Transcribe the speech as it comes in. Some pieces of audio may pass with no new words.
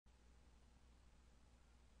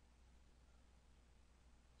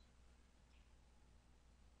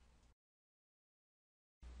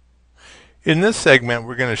In this segment,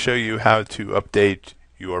 we're going to show you how to update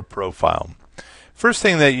your profile. First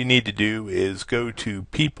thing that you need to do is go to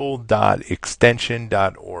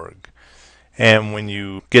people.extension.org. And when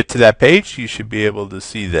you get to that page, you should be able to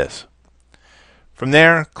see this. From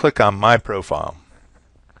there, click on My Profile.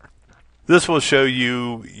 This will show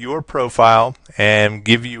you your profile and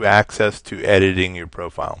give you access to editing your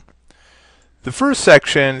profile. The first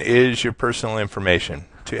section is your personal information.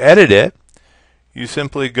 To edit it, you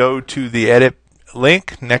simply go to the edit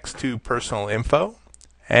link next to personal info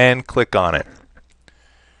and click on it.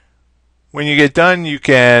 When you get done, you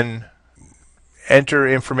can enter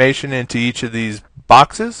information into each of these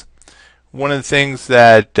boxes. One of the things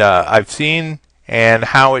that I've seen and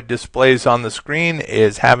how it displays on the screen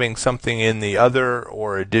is having something in the other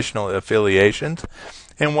or additional affiliations.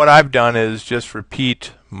 And what I've done is just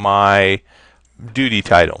repeat my duty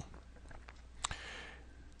title.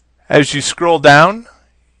 As you scroll down,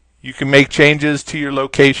 you can make changes to your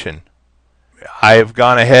location. I have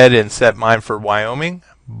gone ahead and set mine for Wyoming,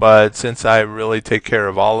 but since I really take care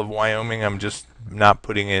of all of Wyoming, I'm just not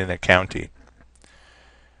putting in a county.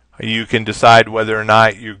 You can decide whether or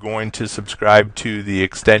not you're going to subscribe to the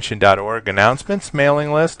extension.org announcements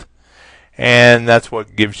mailing list, and that's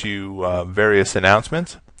what gives you various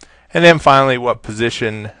announcements. And then finally, what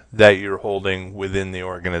position that you're holding within the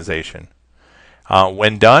organization.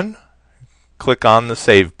 When done, click on the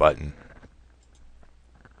Save button.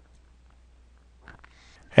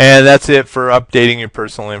 And that's it for updating your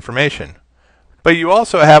personal information. But you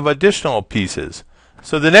also have additional pieces.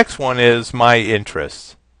 So the next one is My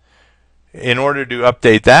Interests. In order to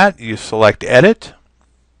update that, you select Edit.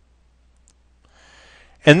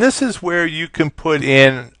 And this is where you can put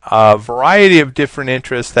in a variety of different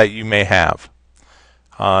interests that you may have.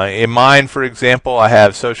 In mine, for example, I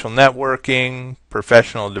have social networking,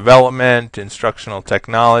 professional development, instructional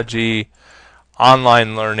technology,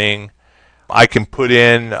 online learning. I can put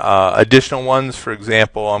in additional ones. For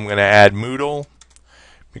example, I'm going to add Moodle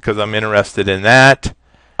because I'm interested in that.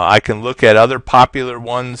 I can look at other popular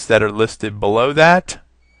ones that are listed below that.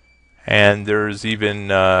 And there's even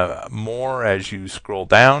more as you scroll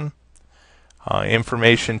down.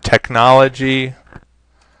 Information technology.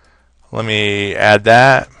 Let me add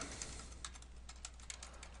that.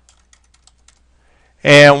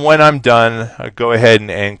 And when I'm done, I'll go ahead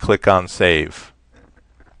and click on Save.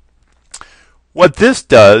 What this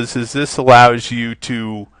does is this allows you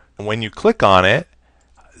to, when you click on it,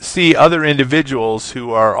 see other individuals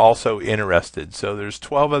who are also interested. So there's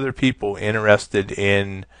 12 other people interested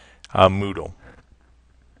in Moodle.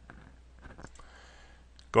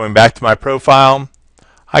 Going back to my profile,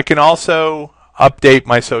 I can also update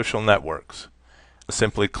my social networks.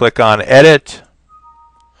 Simply click on Edit,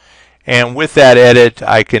 and with that edit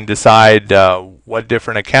I can decide what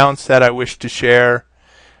different accounts that I wish to share,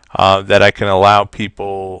 that I can allow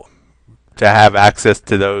people to have access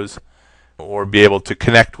to those or be able to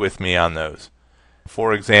connect with me on those.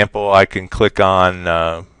 For example, I can click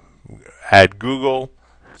on Add Google,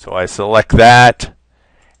 so I select that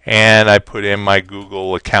and I put in my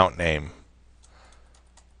Google account name.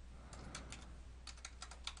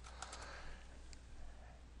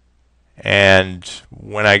 And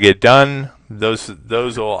when I get done, those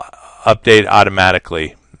will update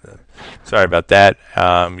automatically. Sorry about that.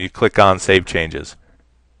 You click on Save Changes.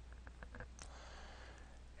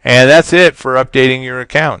 And that's it for updating your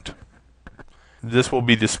account. This will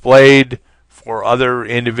be displayed for other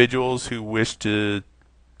individuals who wish to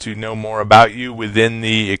know more about you within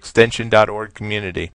the extension.org community.